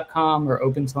otel.lightstep.com or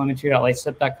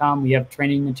opentelemetry.lightstep.com, we have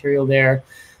training material there.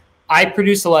 I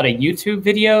produce a lot of YouTube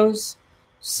videos.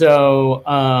 So,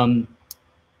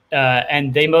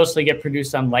 and they mostly get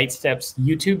produced on Lightstep's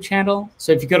YouTube channel.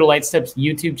 So if you go to Lightstep's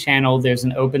YouTube channel, there's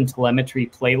an Open Telemetry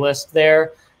playlist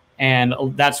there. And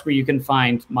that's where you can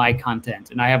find my content.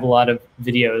 And I have a lot of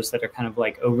videos that are kind of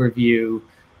like overview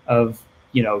of,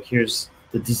 here's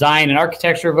the design and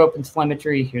architecture of Open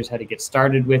Telemetry. Here's how to get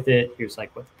started with it. Here's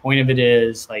like what the point of it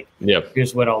is. Like,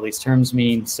 here's what all these terms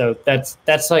mean. So that's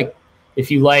like, if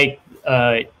you like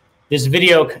this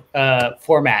video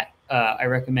format, I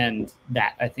recommend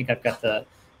that. I think I've got the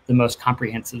most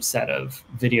comprehensive set of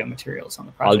video materials on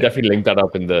the project. I'll definitely link that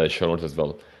up in the show notes as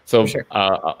well. So sure.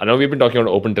 I know we've been talking about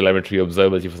Open Telemetry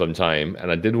observability for some time, and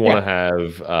I did want to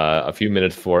have a few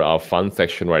minutes for our fun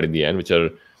section right in the end, which are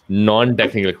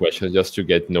non-technical questions, just to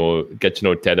get to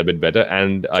know Ted a bit better,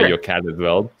 and your cat as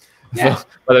well. Yeah. So,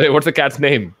 by the way, what's the cat's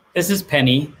name? This is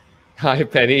Penny. Hi,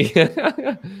 Penny.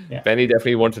 Penny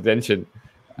definitely wants attention.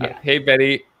 Hey,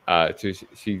 Penny.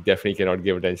 She definitely cannot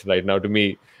give attention right now to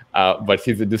me, but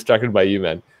she's distracted by you,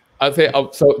 man. I'll say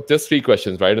so. Just 3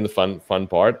 questions, right, in the fun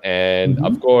part, and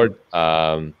of course,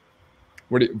 the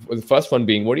first one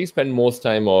being, what do you spend most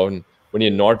time on when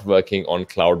you're not working on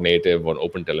cloud native on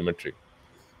Open Telemetry?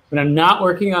 When I'm not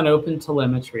working on Open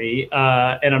Telemetry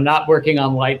and I'm not working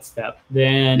on Lightstep,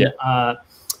 then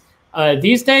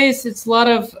these days it's a lot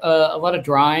of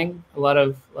drawing, a lot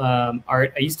of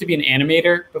art. I used to be an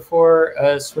animator before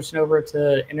switching over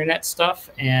to internet stuff,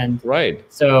 and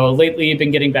so lately I've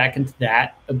been getting back into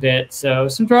that a bit. So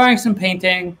some drawing, some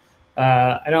painting.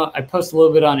 I post a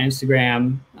little bit on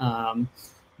Instagram,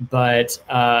 but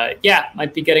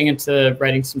might be getting into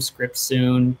writing some scripts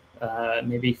soon.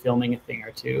 Maybe filming a thing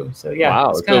or 2. So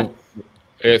wow.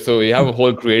 So you have a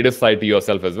whole creative side to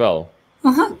yourself as well.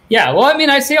 Yeah. Well, I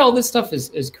mean, I see all this stuff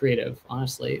as creative.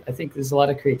 Honestly, I think there's a lot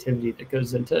of creativity that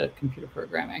goes into computer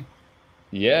programming.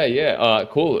 Yeah.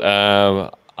 Cool.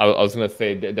 I was gonna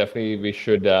say definitely we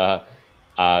should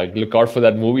look out for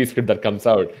that movie script that comes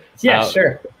out. Yeah,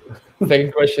 sure.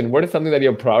 Second question: what is something that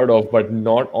you're proud of but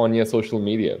not on your social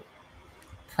media?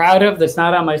 Proud of that's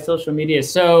not on my social media.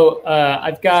 So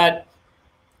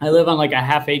I live on like a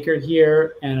half acre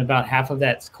here, and about half of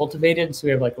that's cultivated. So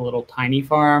we have like a little tiny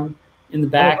farm in the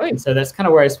back, and so that's kind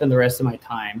of where I spend the rest of my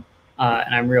time.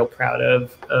 And I'm real proud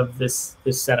of this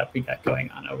setup we got going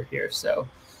on over here. So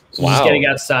just getting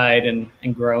outside and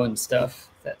growing stuff.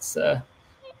 That's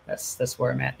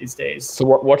where I'm at these days. So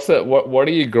what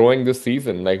are you growing this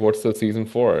season? Like, what's the season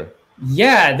for?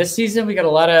 Yeah, this season we got a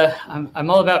lot of. I'm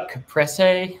all about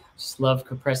caprese. Just love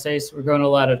caprese. So we're growing a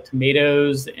lot of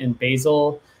tomatoes and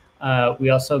basil.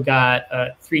 We also got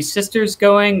 3 sisters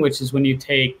going, which is when you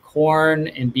take corn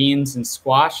and beans and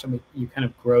squash and you kind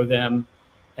of grow them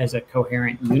as a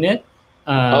coherent unit.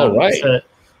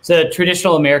 It's a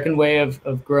traditional American way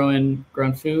of growing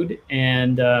food,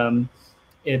 and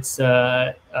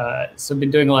so we've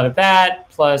been doing a lot of that.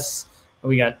 Plus,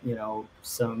 we got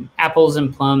some apples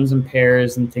and plums and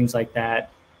pears and things like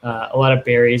that. A lot of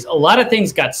berries. A lot of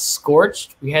things got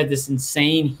scorched. We had this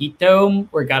insane heat dome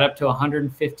where it got up to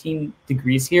 115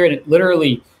 degrees here, and it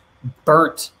literally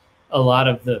burnt a lot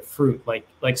of the fruit. Like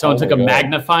someone took a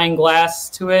magnifying glass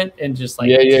to it and just like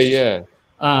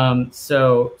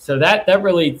So that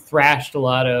really thrashed a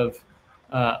lot of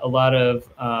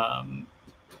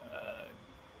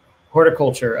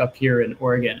horticulture up here in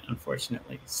Oregon,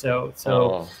 unfortunately.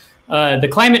 The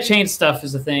climate change stuff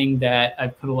is a thing that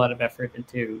I've put a lot of effort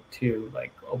into,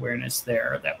 like awareness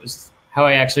there. That was how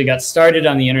I actually got started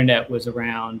on the internet, was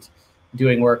around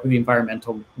doing work with the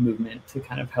environmental movement to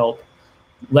kind of help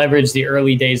leverage the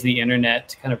early days of the internet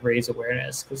to kind of raise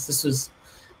awareness. Because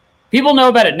people know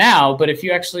about it now, but if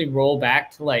you actually roll back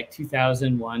to like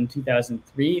 2001,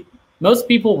 2003, most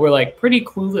people were like pretty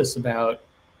clueless about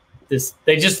this.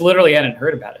 They just literally hadn't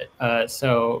heard about it.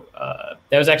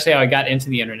 That was actually how I got into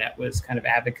the internet, was kind of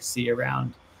advocacy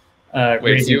around raising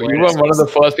awareness. You were one of the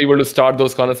first people to start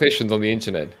those conversations on the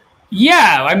internet.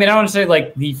 Yeah, I mean, I don't want to say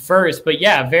like the first, but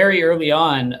yeah, very early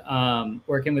on,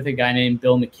 working with a guy named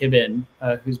Bill McKibben,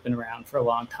 who's been around for a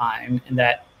long time, and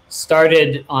that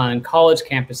started on college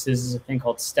campuses as a thing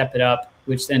called Step It Up,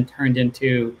 which then turned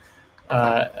into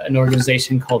an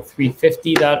organization called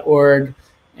 350.org,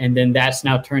 and then that's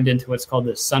now turned into what's called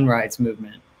the Sunrise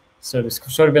Movement. So there's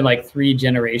sort of been like 3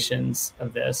 generations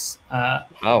of this.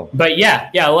 Wow. But yeah,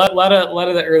 a lot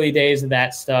of the early days of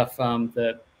that stuff,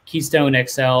 the Keystone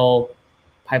XL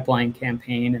pipeline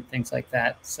campaign and things like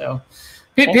that. So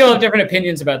people have different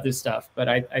opinions about this stuff, but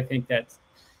I think that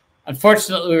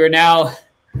unfortunately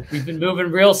we've been moving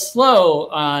real slow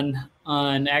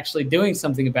on actually doing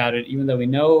something about it, even though we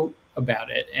know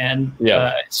about it. And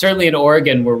certainly in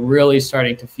Oregon, we're really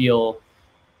starting to feel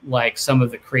like some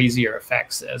of the crazier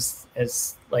effects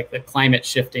as like the climate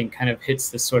shifting kind of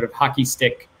hits this sort of hockey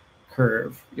stick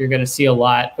curve. You're going to see a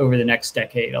lot over the next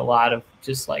decade, a lot of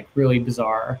just like really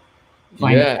bizarre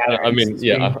climate patterns.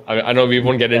 I know we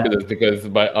won't get into this because,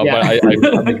 but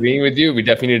I'm agreeing with you. We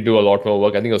definitely need to do a lot more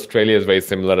work. I think Australia is very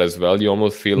similar as well. You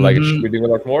almost feel like it should be doing a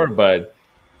lot more, but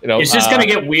it's just going to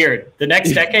get weird. The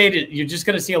next decade, you're just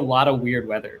going to see a lot of weird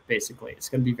weather. Basically, it's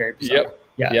going to be very bizarre.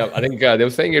 Yeah. I think they were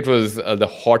saying it was the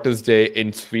hottest day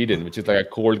in Sweden, which is like a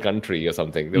cold country or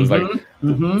something. There was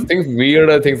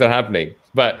weirder things are happening.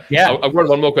 But I've got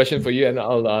one more question for you, and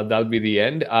that'll be the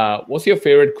end. What's your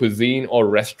favorite cuisine or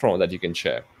restaurant that you can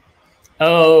share?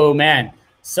 Oh man,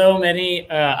 so many.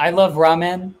 I love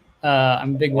ramen.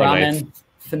 I'm a big ramen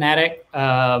fanatic.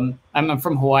 I'm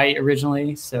from Hawaii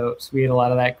originally, so we ate a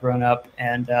lot of that growing up,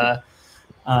 and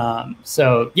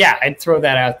so yeah, I'd throw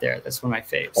that out there. That's one of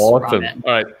my faves. Awesome. Ramen.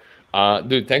 All right.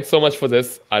 Dude, thanks so much for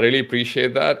this. I really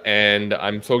appreciate that. And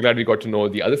I'm so glad we got to know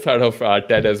the other side of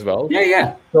Ted as well.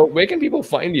 Yeah. So where can people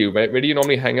find you? Where do you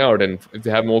normally hang out? And if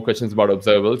they have more questions about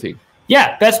observability?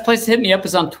 Yeah, best place to hit me up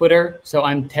is on Twitter. So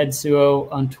I'm Ted Suo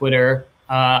on Twitter.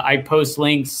 I post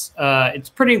links. It's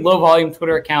pretty low volume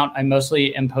Twitter account. I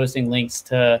mostly am posting links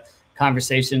to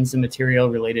conversations and material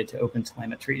related to Open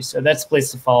Telemetry. So that's the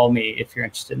place to follow me if you're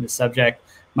interested in the subject.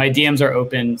 My DMs are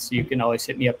open, so you can always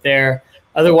hit me up there.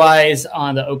 Otherwise,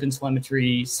 on the Open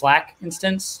Telemetry Slack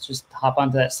instance, just hop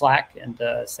onto that Slack and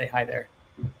say hi there.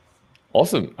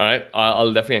 Awesome. All right.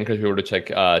 I'll definitely encourage people to check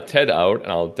TED out,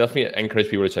 and I'll definitely encourage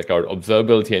people to check out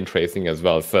observability and tracing as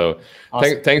well. So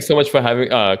awesome. Thanks so much for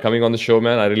coming on the show,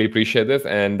 man. I really appreciate this,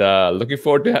 and looking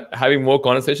forward to having more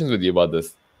conversations with you about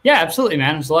this. Yeah, absolutely,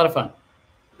 man. It was a lot of fun.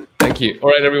 Thank you.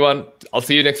 All right, everyone. I'll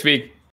see you next week.